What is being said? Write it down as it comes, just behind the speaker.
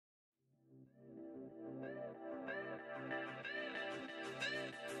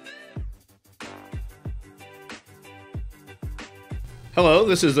Hello,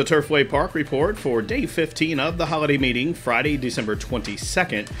 this is the Turfway Park Report for day 15 of the holiday meeting, Friday, December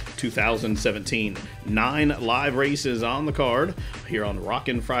 22nd, 2017. 9 live races on the card. Here on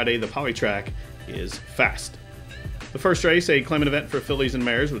Rockin' Friday, the Polytrack is fast. The first race, a claimant event for fillies and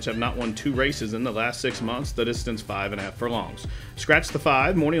mares, which have not won 2 races in the last 6 months, the distance 5.5 furlongs. Scratch the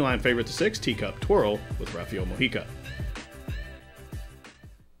 5, morning line favorite to 6, Teacup Twirl with Rafael Mojica.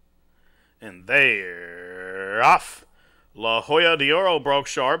 And they're off. La Jolla de Oro broke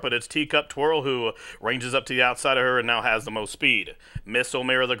sharp, but it's Teacup Twirl who ranges up to the outside of her and now has the most speed. Miss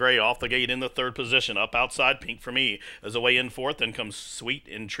O'Meara the Gray off the gate in the 3rd position. Up outside, Pink for Me is away in 4th, then comes Sweet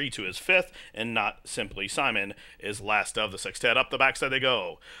and Tree to his 5th, and Not Simply Simon is last of the 6th. Up the backside they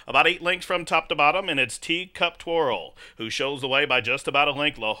go. About 8 lengths from top to bottom, and it's Teacup Twirl who shows the way by just about a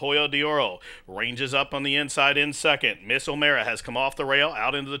length. La Jolla de Oro ranges up on the inside in 2nd. Miss O'Meara has come off the rail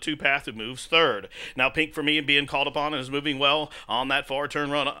out into the 2 path and moves 3rd. Now Pink for Me being called upon and is moving well on that far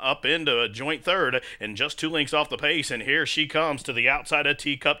turn run up into a joint 3rd and just 2 lengths off the pace, and here she comes to the outside of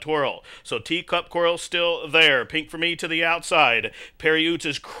Teacup Twirl. So Teacup Twirl still there. Pink for Me to the outside. Perry Oots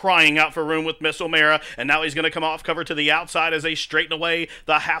is crying out for room with Miss O'Meara, and now he's going to come off cover to the outside as they straighten away.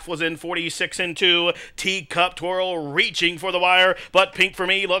 The half was in 46 and 2. Teacup Twirl reaching for the wire, but Pink for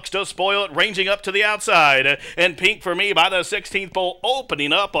Me looks to spoil it, ranging up to the outside, and Pink for Me by the 16th pole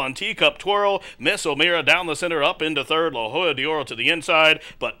opening up on Teacup Twirl. Miss O'Meara down the center up into 3rd. La Jolla de Oro to the inside,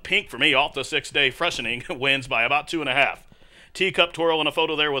 but Pink for Me off the 6th-day freshening wins by about 2.5. Teacup Twirl in a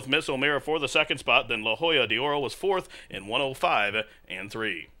photo there with Miss O'Meara for the 2nd spot, then La Jolla de Oro was 4th in 105 and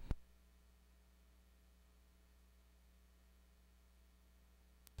 3.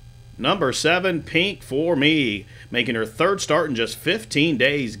 Number 7, Pink for Me, making her 3rd start in just 15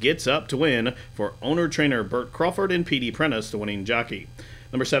 days, gets up to win for owner-trainer Bert Crawford and Petey Prentice, the winning jockey.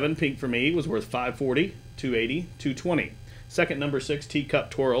 Number 7, Pink for Me, was worth $540, $280, $220. Second, number 6,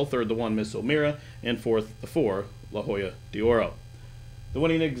 Teacup Twirl. 3rd, the 1, Miss O'Meara. And 4th, the 4, La Jolla de Oro. The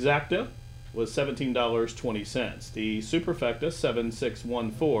winning exacta was $17.20. The superfecta,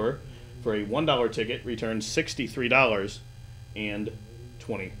 7614, for a $1 ticket, returned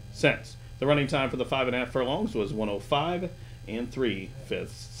 $63.20. The running time for the 5.5 furlongs was 105 and 3/5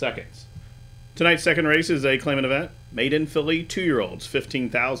 seconds. Tonight's second race is a claimant event. Maiden filly 2-year-olds,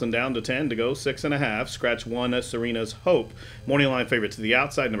 15,000 down to 10 to go 6.5. Scratch 1, Serena's Hope. Morning line favorite to the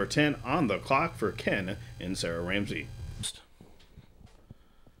outside, number 10 on the clock for Ken and Sarah Ramsey.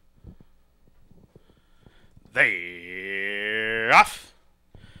 They're off.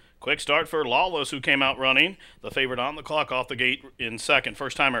 Quick start for Lawless, who came out running. The favorite on the clock off the gate in 2nd.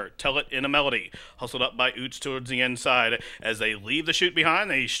 First-timer, Tell It in a Melody. Hustled up by Oots towards the inside. As they leave the chute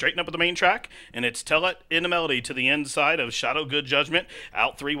behind, they straighten up at the main track, and it's Tell It in a Melody to the inside of Shadow Good Judgment.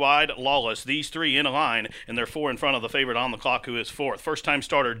 Out 3 wide, Lawless. These 3 in a line, and they're 4 in front of the favorite on the clock, who is 4th. First-time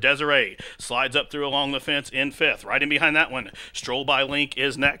starter, Desiree, slides up through along the fence in 5th. Right in behind that one, Stroll by Link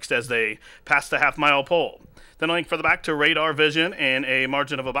is next as they pass the half-mile pole. Then a link for the back to Radar Vision, and a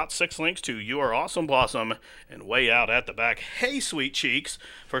margin of about 6 lengths to You Are Awesome Blossom, and way out at the back, Hey Sweet Cheeks,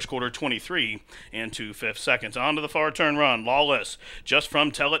 first quarter 23 and 2/5 seconds. On to the far turn run, Lawless, just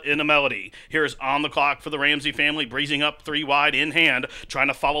from Tell It in a Melody. Here's on the clock for the Ramsey family, breezing up 3 wide in hand, trying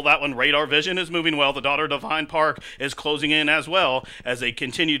to follow that one. Radar Vision is moving well. The daughter Divine Park is closing in as well as they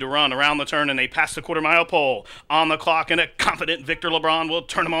continue to run around the turn, and they pass the quarter-mile pole. On the clock, and a confident Victor LeBron will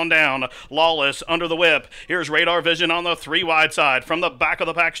turn him on down. Lawless under the whip. Here's Radar Vision on the 3 wide side. From the back of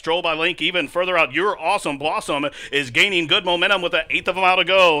the pack, Stroll by Link even further out. Your Awesome Blossom is gaining good momentum with an 1/8 of a mile to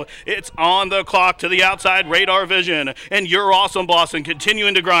go. It's on the clock to the outside, Radar Vision, and Your Awesome Blossom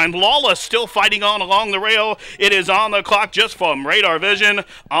continuing to grind. Lawless still fighting on along the rail. It is on the clock just from Radar Vision.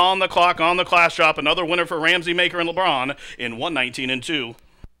 On the clock on the class drop. Another winner for Ramsey Maker and LeBron in 119 and 2.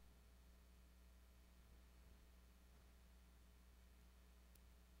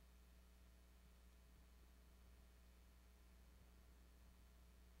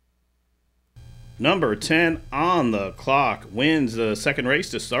 Number 10 on the clock wins the second race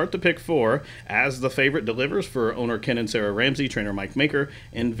to start the pick 4 as the favorite delivers for owner Ken and Sarah Ramsey, trainer Mike Maker,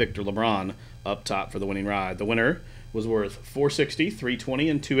 and Victor LeBron up top for the winning ride. The winner was worth $460, $320,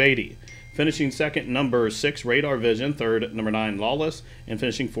 and $280. Finishing second, number 6, Radar Vision. Third, number 9, Lawless. And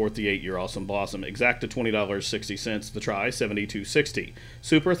finishing fourth, the 8, Your Awesome Blossom. Exacta $20.60. The try, $72.60.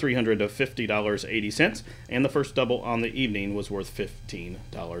 Super, $350.80. And the first double on the evening was worth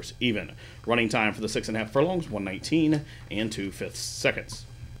 $15 even. Running time for the 6.5 furlongs, 119 and 2/5 seconds.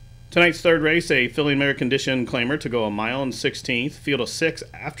 Tonight's third race, a filly mare condition claimer to go a mile and 16th. Field of 6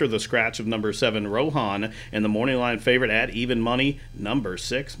 after the scratch of number 7, Rohan, and the morning line favorite at even money, number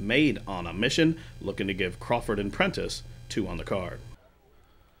 6, Made on a Mission, looking to give Crawford and Prentice 2 on the card.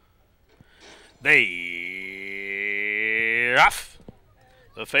 They off.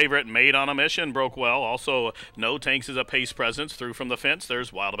 The favorite Made on a Mission broke well. Also, No Tanks is a pace presence. Through from the fence,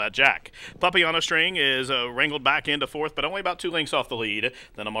 there's Wild About Jack. Puppy on a String is wrangled back into fourth, but only about 2 lengths off the lead.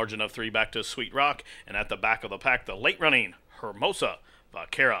 Then a margin of 3 back to Sweet Rock. And at the back of the pack, the late running Hermosa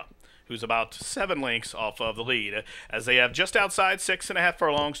Vaquera, who's about 7 lengths off of the lead, as they have just outside 6.5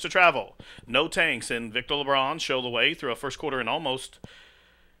 furlongs to travel. No Tanks and Victor LeBron show the way through a first quarter in almost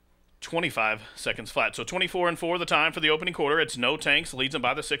 25 seconds flat. So 24-4 the time for the opening quarter. It's No Tanks, leads them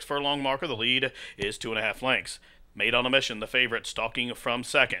by the 6 furlong marker. The lead is 2.5 lengths. Made on a Mission, the favorite, stalking from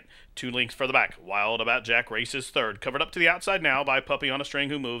second. 2 lengths further back. Wild About Jack races third. Covered up to the outside now by Puppy on a String,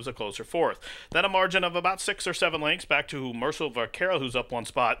 who moves a closer fourth. Then a margin of about 6 or 7 lengths back to Merciful Vaquera, who's up 1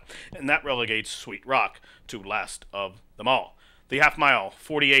 spot. And that relegates Sweet Rock to last of them all. The half mile,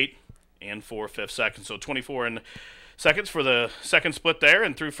 48 and 4/5 seconds. So 24 and seconds for the second split there,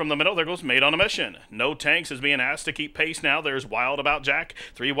 and through from the middle, there goes Made on a Mission. No Tanks is being asked to keep pace now. There's Wild About Jack,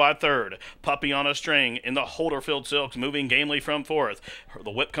 3 wide third. Puppy on a String in the Holderfield Silks, moving gamely from fourth. The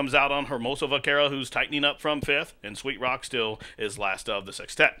whip comes out on Hermosa Vaquera, who's tightening up from fifth, and Sweet Rock still is last of the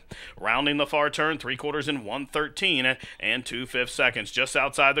sextet. Rounding the far turn, 3/4 in 1:13 and 2/5 seconds, just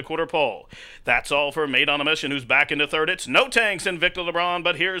outside the quarter pole. That's all for Made on a Mission, who's back into third. It's No Tanks and Victor LeBron,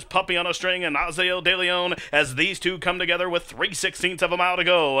 but here's Puppy on a String and Azael De Leon as these two come together with 3/16 of a mile to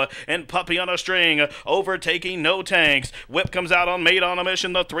go, and Puppy on a String overtaking No Tanks. Whip comes out on Made on a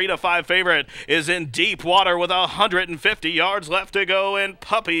Mission. The 3-5 favorite is in deep water with 150 yards left to go, and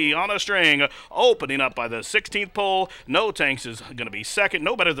Puppy on a String opening up by the 16th pole. No Tanks is going to be second,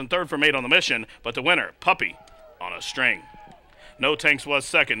 no better than third for Made on a Mission, but the winner, Puppy on a String. No Tanks was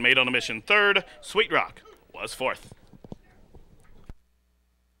second, Made on a Mission third, Sweet Rock was fourth.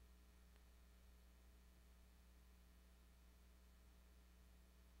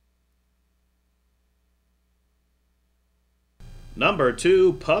 Number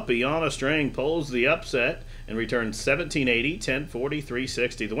 2, Puppy on a String, pulls the upset and returns 1780, 1040,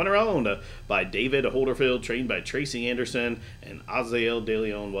 360. The winner owned by David Holderfield, trained by Tracy Anderson, and Azael De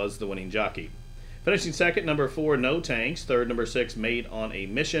Leon was the winning jockey. Finishing second, number 4, No Tanks. Third, number 6, Made on a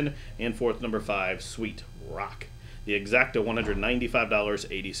Mission. And fourth, number 5, Sweet Rock. The exacta,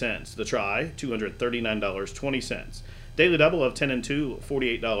 $195.80. The try, $239.20. Daily double of 10 and 2,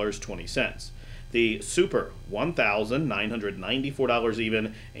 $48.20. The Super, $1,994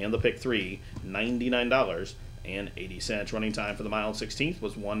 even, and the Pick 3, $99.80. Running time for the mile 16th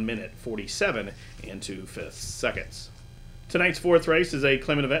was 1 minute 47 and 2/5 seconds. Tonight's fourth race is a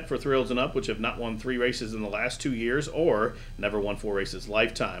claimant event for Thrills and Up, which have not won 3 races in the last 2 years or never won 4 races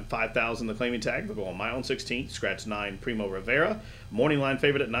lifetime. $5,000 the claiming tag. They'll go on mile 16th. Scratch 9, Primo Rivera. Morning line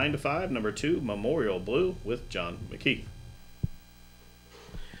favorite at 9-5. Number 2, Memorial Blue with John McKee.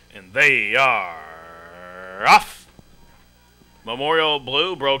 And they are off. Memorial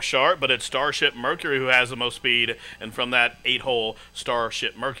Blue broke sharp, but it's Starship Mercury who has the most speed, and from that 8-hole,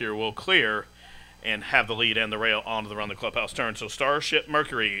 Starship Mercury will clear and have the lead and the rail onto the run the clubhouse turn. So Starship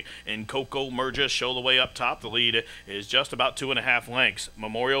Mercury and Coco Merges show the way up top. The lead is just about 2.5 lengths.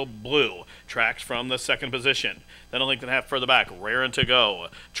 Memorial Blue tracks from the second position. Then a length and a half further back, Rarin' to Go.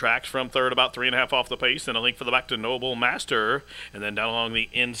 Tracks from third, about 3.5 off the pace. Then a length further back to Noble Master. And then down along the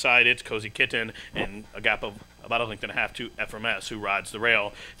inside, it's Cozy Kitten, and a gap of about a length and a half to Ephraim S, who rides the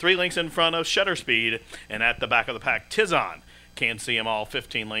rail. 3 lengths in front of Shutter Speed, and at the back of the pack, Tizon. Can't see them all,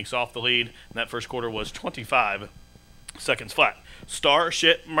 15 lengths off the lead. And that first quarter was 25 seconds flat.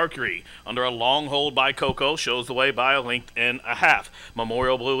 Starship Mercury, under a long hold by Coco, shows the way by a length and a half.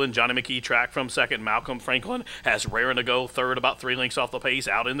 Memorial Blue and Johnny McKee track from second. Malcolm Franklin has Rarin' to Go third, about 3 lengths off the pace,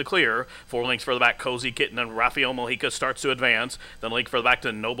 out in the clear. 4 lengths further back, Cozy Kitten and Rafael Mojica starts to advance. Then a length further back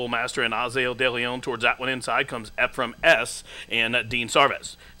to Noble Master and Azael De Leon. Towards that one inside comes Ephraim S and Dean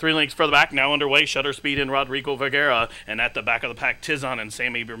Sarvis. 3 lengths further back, now underway, Shutter Speed and Rodrigo Vergara. And at the back of the pack, Tizon and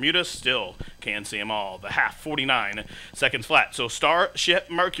Sammy Bermudez still can see them all. The half, 49 seconds flat. So Starship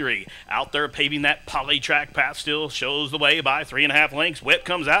Mercury out there paving that poly track path, still shows the way by 3.5 lengths. Whip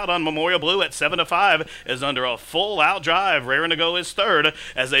comes out on Memorial Blue at 7-5, is under a full out drive. Rarin' to Go is third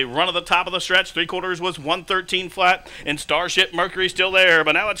as they run at the top of the stretch. 3/4 was 113 flat, and Starship Mercury still there.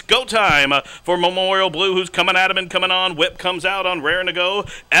 But now it's go time for Memorial Blue, who's coming at him and coming on. Whip comes out on Rarin' to Go.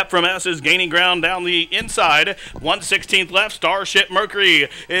 Ephraim S is gaining ground down the inside. 1/16 left. Starship Mercury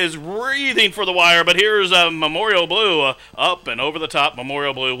is breathing for the wire, but here's Memorial Blue up and over the top.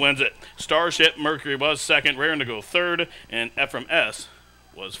 Memorial Blue wins it. Starship Mercury was second, Rarin' to Go third, and Ephraim S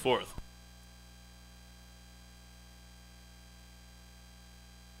was fourth.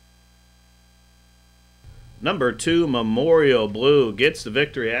 Number 2, Memorial Blue gets the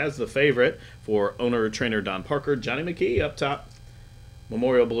victory as the favorite for owner-trainer Don Parker. Johnny McKee up top.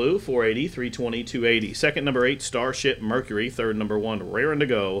 Memorial Blue, 480, 320, 280. Second, number 8, Starship Mercury. Third, number 1, Rarin' to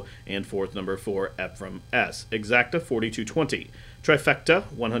Go. And fourth, number 4, Ephraim S. Exacta, 4220. Trifecta,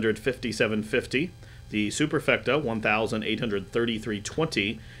 157.50. The Superfecta,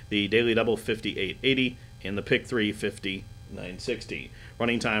 1,833.20. The Daily Double, 58.80. And the Pick 3, 59.60.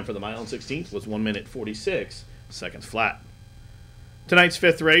 Running time for the mile and 16th was 1 minute 46 seconds flat. Tonight's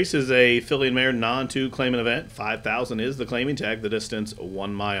fifth race is a filly and mare non-2 claiming event. 5,000 is the claiming tag, the distance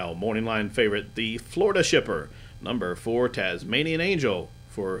 1 mile. Morning line favorite, the Florida Shipper. Number 4, Tasmanian Angel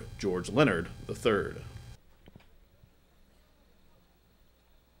for George Leonard III.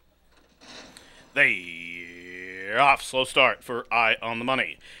 They're off. Slow start for Eye on the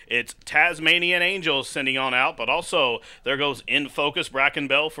Money. It's Tasmanian Angels sending on out, but also there goes In Focus, Bracken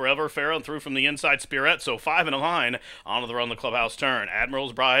Bell, Forever Pharaoh, and through from the inside Spirit. So 5 in a line onto the run the clubhouse turn.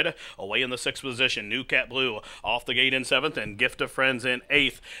 Admiral's Bride away in the 6th position. New Cat Blue off the gate in 7th, and Gift of Friends in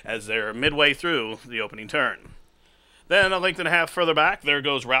 8th as they're midway through the opening turn. Then a length and a half further back, there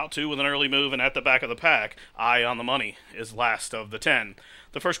goes Route 2 with an early move, and at the back of the pack, Eye on the Money is last of the 10.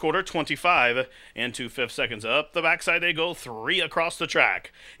 The first quarter, 25 and 2/5 seconds up. The backside, they go 3 across the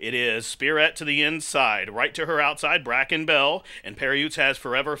track. It is Spirit to the inside, right to her outside, Bracken Bell, and Perry Utes has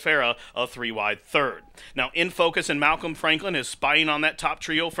Forever Farah, a 3-wide third. Now, In Focus and Malcolm Franklin is spying on that top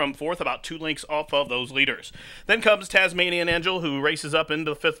trio from 4th, about 2 lengths off of those leaders. Then comes Tasmanian Angel, who races up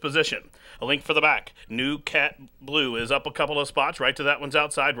into the 5th position. A link for the back. New Cat Blue is up a couple of spots, right to that one's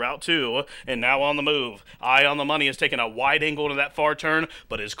outside, Route 2, and now on the move. Eye on the Money is taking a wide angle to that far turn,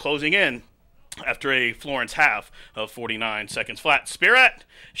 but is closing in after a Florence half of 49 seconds flat. Spirit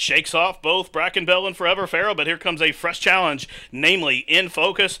shakes off both Bracken Bell and Forever Pharaoh, but here comes a fresh challenge, namely In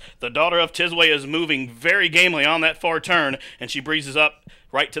Focus. The daughter of Tisway is moving very gamely on that far turn, and she breezes up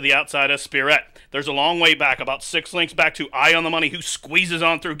right to the outside of Spirit. There's a long way back, about 6 lengths back to Eye on the Money, who squeezes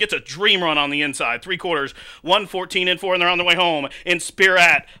on through, gets a dream run on the inside. 3/4, 1:14 and 4, and they're on their way home. And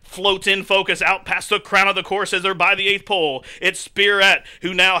Spirit floats In Focus out past the crown of the course as they're by the 8th pole. It's Spirit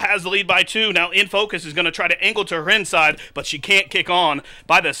who now has the lead by 2. Now In Focus is going to try to angle to her inside, but she can't kick on.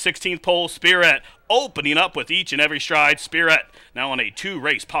 By the 16th pole, Spirit opening up with each and every stride. Spirit now on a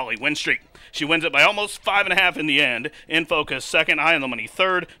 2-race poly win streak. She wins it by almost 5.5 in the end. In Focus, 2nd. Eye on the Money,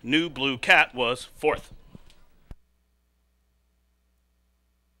 3rd. New Blue Cat was 4th.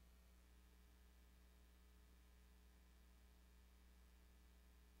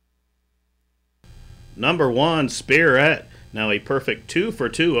 Number 1, Spirit. Now a perfect 2 for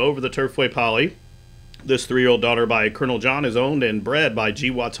 2 over the Turfway Poly. This 3-year-old daughter by Colonel John is owned and bred by G.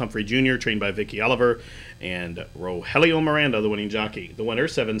 Watts Humphrey Jr., trained by Vicky Oliver, and Rogelio Miranda, the winning jockey. The winner,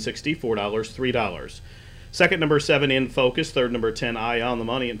 $7.60, $4, $3. Second, number 7, In Focus. Third, number 10, Eye on the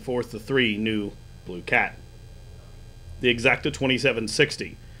Money. And fourth, the 3, New Blue Cat. The Exacta,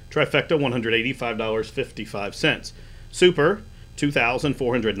 $27.60. Trifecta, $185.55. Super,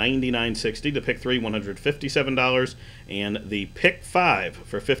 $2,499.60. The Pick 3, $157. And the Pick 5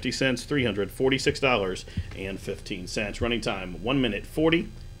 for 50 cents, $346.15. Running time, 1 minute 40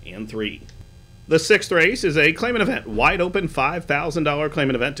 and 3. The 6th race is a claimant event. Wide open $5,000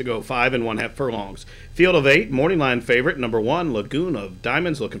 claimant event to go 5 1/2 furlongs. Field of 8, morning line favorite, number 1, Lagoon of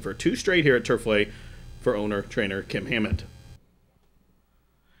Diamonds, looking for 2 straight here at Turfway for owner-trainer Kim Hammond.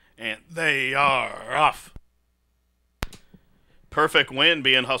 And they are off. Perfect Win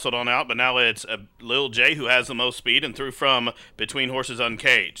being hustled on out, but now it's Lil J who has the most speed and through from Between Horses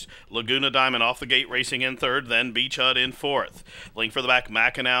Uncaged. Laguna Diamond off the gate racing in 3rd, then Beach Hut in 4th. Link for the back,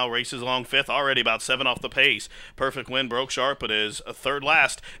 Mackinac races along 5th, already about 7 off the pace. Perfect Win broke sharp, but is a 3rd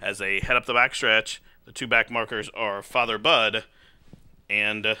last as they head up the backstretch. The 2 back markers are Father Bud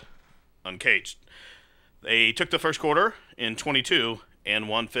and Uncaged. They took the first quarter in 22 and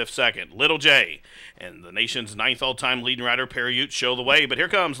 1/5 second. Little J and the nation's 9th all-time leading rider Perry Utes show the way, but here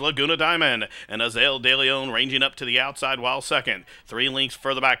comes Laguna Diamond and Azael De Leon ranging up to the outside while second. 3 lengths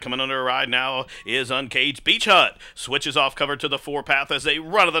further back, coming under a ride now is Uncaged. Beach Hut switches off cover to the 4 path as they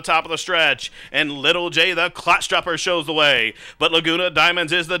run to the top of the stretch, and Little J, the clutch dropper, shows the way, but Laguna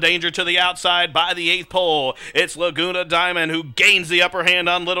Diamonds is the danger to the outside by the 8th pole. It's Laguna Diamond who gains the upper hand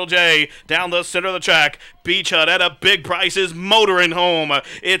on Little J down the center of the track. Beach Hut at a big price is motoring home.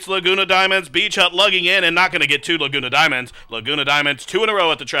 It's Laguna Diamonds, Beach Hut lugging in and not going to get 2 Laguna Diamonds. Laguna Diamonds 2 in a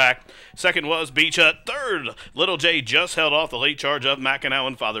row at the track. Second was Beach Hut. Third, Little J just held off the late charge of Mackinac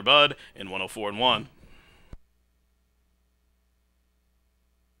and Father Bud in 104 and 1.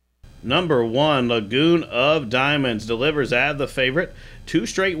 Number 1, Lagoon of Diamonds, delivers at the favorite. 2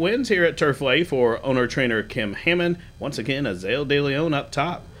 straight wins here at Turfway for owner-trainer Kim Hammond. Once again, Azael De Leon up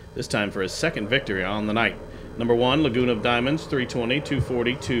top, this time for his second victory on the night. Number 1, Lagoon of Diamonds, 320,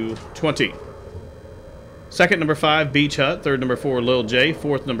 240, 220. Second, number 5, Beach Hut. Third, number 4, Lil J.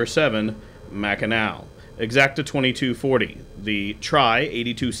 Fourth, number 7, Mackinac. Exacta, 2240. The Try,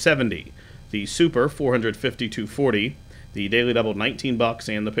 8270. The Super, 452.40. The Daily Double,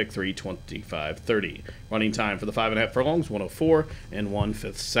 $19, and the Pick 3, $25.30. Running time for the 5.5 furlongs, 104 and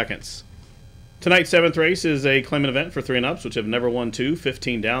 1/5 seconds. Tonight's 7th race is a claiming event for 3 and ups, which have never won 2.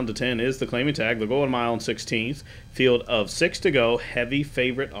 15 down to 10 is the claiming tag. The Golden Mile on 16th. Field of 6 to go. Heavy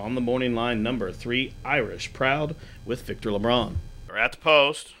favorite on the morning line, number 3, Irish Proud, with Victor LeBron. They're at the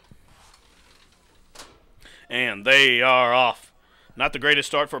post. And they are off. Not the greatest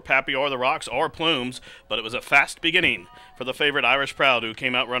start for Pappy or the Rocks or Plumes, but it was a fast beginning for the favorite Irish Proud, who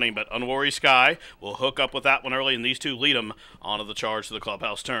came out running. But Unworried Sky will hook up with that one early, and these two lead them onto the charge to the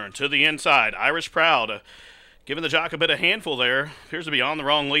clubhouse turn. To the inside, Irish Proud, giving the jock a bit of handful there. Appears to be on the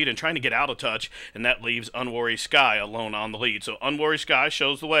wrong lead and trying to get out of touch, and that leaves Unworried Sky alone on the lead. So Unworried Sky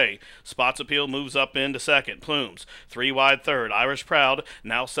shows the way. Spots Appeal moves up into second. Plumes, 3 wide third. Irish Proud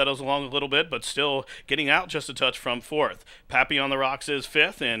now settles along a little bit, but still getting out just a touch from fourth. Pappy on the Rocks is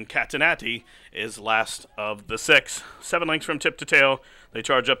fifth, and Catanati is last of the 6. 7 lengths from tip to tail. They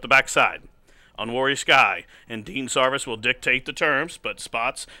charge up the backside. Unworried Sky and Dean Sarvis will dictate the terms, but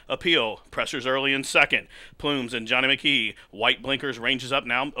Spots Appeal pressures early in second. Plumes and Johnny McKee, white blinkers, ranges up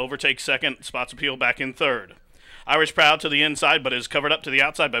now, overtakes second. Spots Appeal back in third. Irish Proud to the inside, but is covered up to the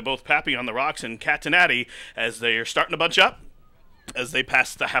outside by both Pappy on the Rocks and Catanati as they are starting to bunch up as they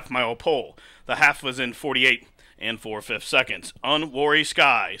pass the half-mile pole. The half was in 48 and 4/5 seconds. Unworried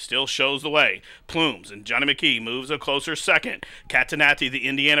Sky still shows the way. Plumes and Johnny McKee moves a closer second. Catanati, the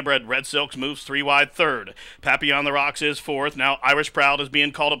Indiana-bred Red Silks, moves 3 wide third. Pappy on the Rocks is fourth. Now Irish Proud is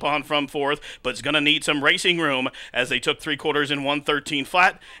being called upon from fourth, but it's going to need some racing room as they took 3/4 in 113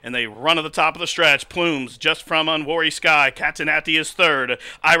 flat, and they run to the top of the stretch. Plumes just from Unworried Sky. Catanati is third.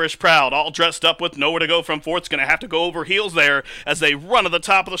 Irish Proud, all dressed up with nowhere to go from fourth, is going to have to go over heels there as they run to the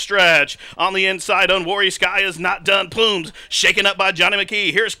top of the stretch. On the inside, Unworried Sky is not done. Plumes shaken up by Johnny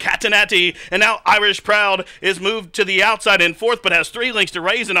McKee. Here's Catanati, and now Irish Proud is moved to the outside in fourth, but has 3 lengths to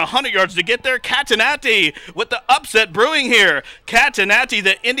raise and 100 yards to get there. Catanati with the upset brewing here. Catanati,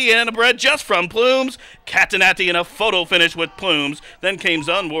 the Indiana bred just from Plumes. Catanati in a photo finish with Plumes. Then came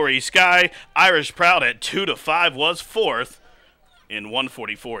Unworried Sky. Irish Proud at 2 to 5 was fourth in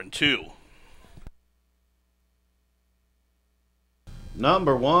 144 and 2.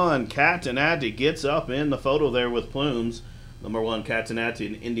 Number 1, Catanati gets up in the photo there with Plumes. Number 1, Catanati,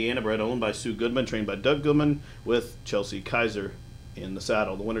 an Indiana bred owned by Sue Goodman, trained by Doug Goodman, with Chelsea Kaiser in the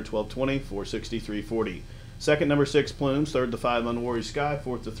saddle. The winner, 12:20, 463.40. Second, number 6, Plumes. Third to 5, Unworried Sky.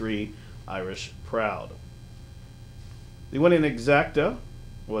 Fourth to 3, Irish Proud. The winning exacta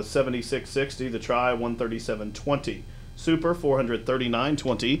was 76.60. The Try, 137.20. Super,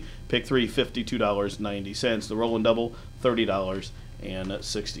 439.20. Pick 3, $52.90. The Rolling Double,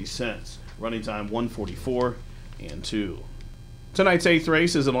 $30.60. Running time, 144 and 2. Tonight's 8th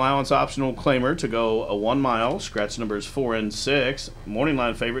race is an allowance optional claimer to go a 1 mile. Scratch numbers 4 and 6. Morning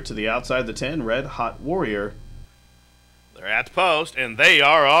line favorite to the outside, the 10, Red Hot Warrior. They're at the post, and they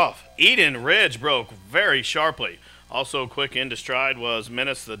are off. Eden Ridge broke very sharply. Also quick into stride was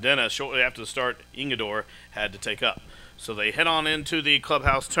Menace the Dentist. Shortly after the start, Ingador had to take up. So they head on into the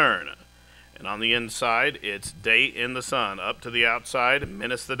clubhouse turn. And on the inside, it's Day in the Sun. Up to the outside,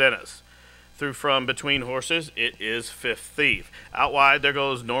 Menace the Dentist. Through from between horses, it is Fifth Thief. Out wide, there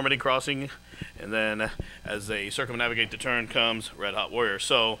goes Normandy Crossing. And then as they circumnavigate the turn comes Red Hot Warrior.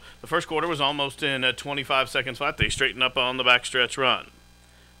 So the first quarter was almost in 25 seconds flat. They straighten up on the backstretch run.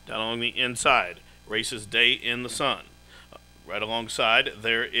 Down along the inside, races Day in the Sun. Right alongside,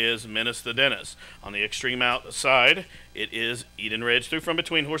 there is Menace the Dentist. On the extreme outside, it is Eden Ridge. Through from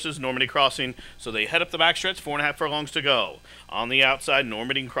between horses, Normandy Crossing. So they head up the backstretch, 4.5 furlongs to go. On the outside,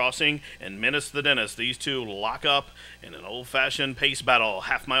 Normandy Crossing and Menace the Dentist. These two lock up in an old-fashioned pace battle.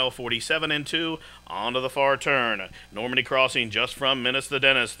 Half mile, 47 and 2. Onto the far turn. Normandy Crossing just from Menace the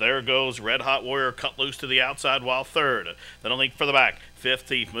Dentist. There goes Red Hot Warrior cut loose to the outside while third. Then a link for the back. Fifth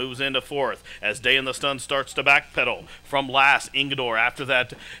Thief moves into fourth as Day in the Sun starts to backpedal. From last, Ingador, after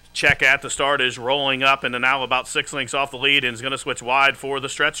that check at the start, is rolling up and now about 6 lengths off the lead and is going to switch wide for the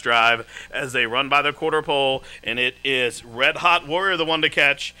stretch drive as they run by the quarter pole. And it is Red Hot Warrior, the one to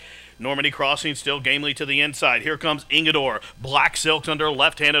catch. Normandy Crossing still gamely to the inside. Here comes Ingador. Black Silks under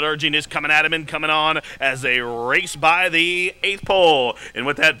left-handed urging is coming at him and coming on as they race by the 8th pole. And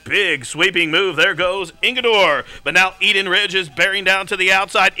with that big sweeping move, there goes Ingador. But now Eden Ridge is bearing down to the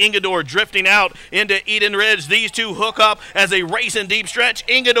outside. Ingador drifting out into Eden Ridge. These two hook up as they race in deep stretch.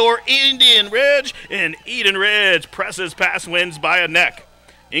 Ingador, Eden Ridge, and Eden Ridge presses past, wins by a neck.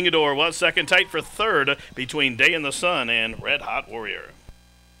 Ingador was second, tight for third between Day in the Sun and Red Hot Warrior.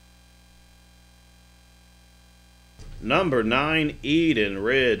 Number 9, Eden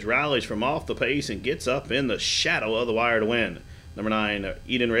Ridge, rallies from off the pace and gets up in the shadow of the wire to win. Number 9,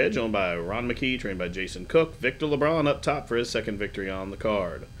 Eden Ridge, owned by Ron McKee, trained by Jason Cook. Victor LeBron up top for his second victory on the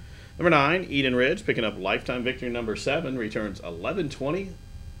card. Number 9, Eden Ridge, picking up lifetime victory number 7, returns 1120,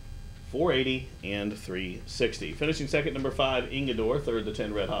 480, and 360. Finishing second, number 5, Ingador. Third, the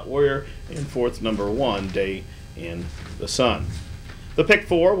 10, Red Hot Warrior. And fourth, number 1, Day in the Sun. The pick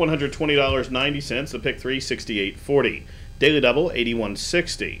 4, $120.90. The pick 3, $68.40. Daily double,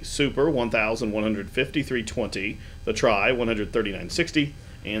 $81.60. Super, $1,153.20. The try, $139.60.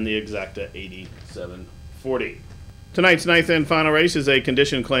 And the exacta, $87.40. Tonight's ninth and final race is a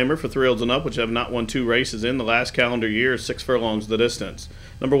condition claimer for Thrills and Up, which have not won 2 races in the last calendar year, 6 furlongs the distance.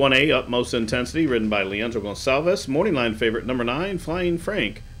 Number 1A, Utmost Intensity, ridden by Leandro Gonçalves. Morning line favorite, number 9, Flying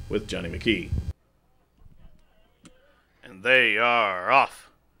Frank, with Johnny McKee. And they are off.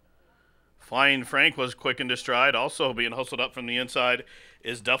 Flying Frank was quick into stride. Also being hustled up from the inside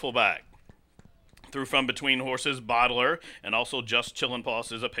is Duffelback. Through from between horses, Bottler, and also Just Chillin'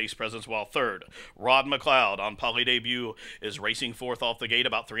 Paws is a pace presence while third. Rod McLeod on poly debut is racing fourth off the gate,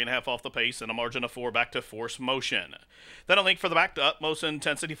 about 3.5 off the pace, and a margin of 4 back to Force Motion. Then a link for the back to Utmost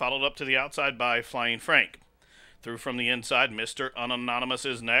Intensity, followed up to the outside by Flying Frank. Through from the inside, Mr. Unanonymous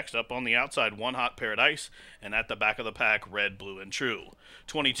is next. Up on the outside, One Hot Paradise. And at the back of the pack, Red, Blue, and True.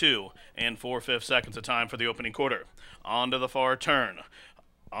 22 and 4/5 seconds of time for the opening quarter. On to the far turn.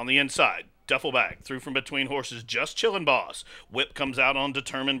 On the inside, Duffelback. Through from between horses, Just Chillin' Boss. Whip comes out on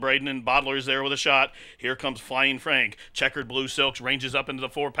Determined Braden, and Bottler's there with a shot. Here comes Flying Frank. Checkered Blue Silks ranges up into the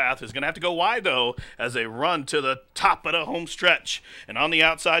 4 path. Is going to have to go wide, though, as they run to the top of the home stretch. And on the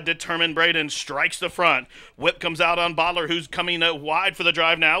outside, Determined Braden strikes the front. Whip comes out on Bottler, who's coming wide for the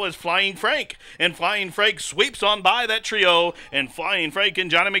drive now, is Flying Frank. And Flying Frank sweeps on by that trio. And Flying Frank and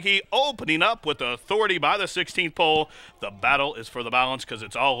Johnny McKee opening up with authority by the 16th pole. The battle is for the balance because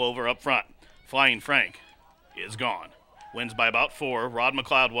it's all over up front. Flying Frank is gone. Wins by about 4. Rod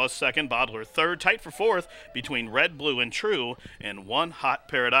McLeod was second. Bottler third. Tight for fourth between Red, Blue, and True. And One Hot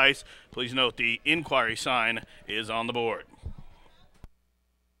Paradise. Please note the inquiry sign is on the board.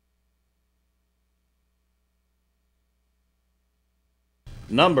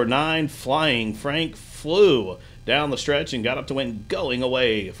 Number 9, Flying Frank, flew down the stretch and got up to win going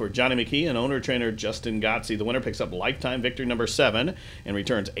away for Johnny McKee and owner-trainer Justin Gotze. The winner picks up lifetime victory number 7 and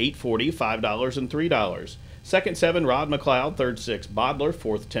returns $8.40, $5, and $3. Second, 7, Rod McLeod. Third, 6, Bottler.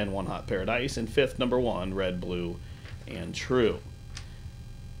 Fourth, 10, One Hot Paradise. And fifth, number 1, Red, Blue, and True.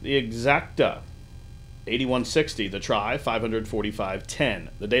 The exacta, $81.60. The try, $545.10.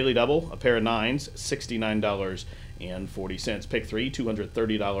 The daily double, a pair of 9s, $69.40. Pick 3,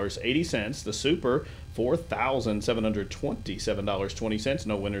 $230.80. The super, $4,727.20.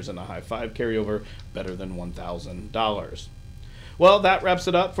 No winners in the high 5 carryover, better than $1,000. Well, that wraps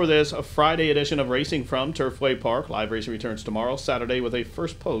it up for this Friday edition of Racing from Turfway Park. Live racing returns tomorrow, Saturday, with a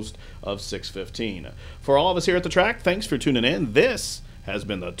first post of 6:15. For all of us here at the track, thanks for tuning in. This has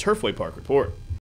been the Turfway Park Report.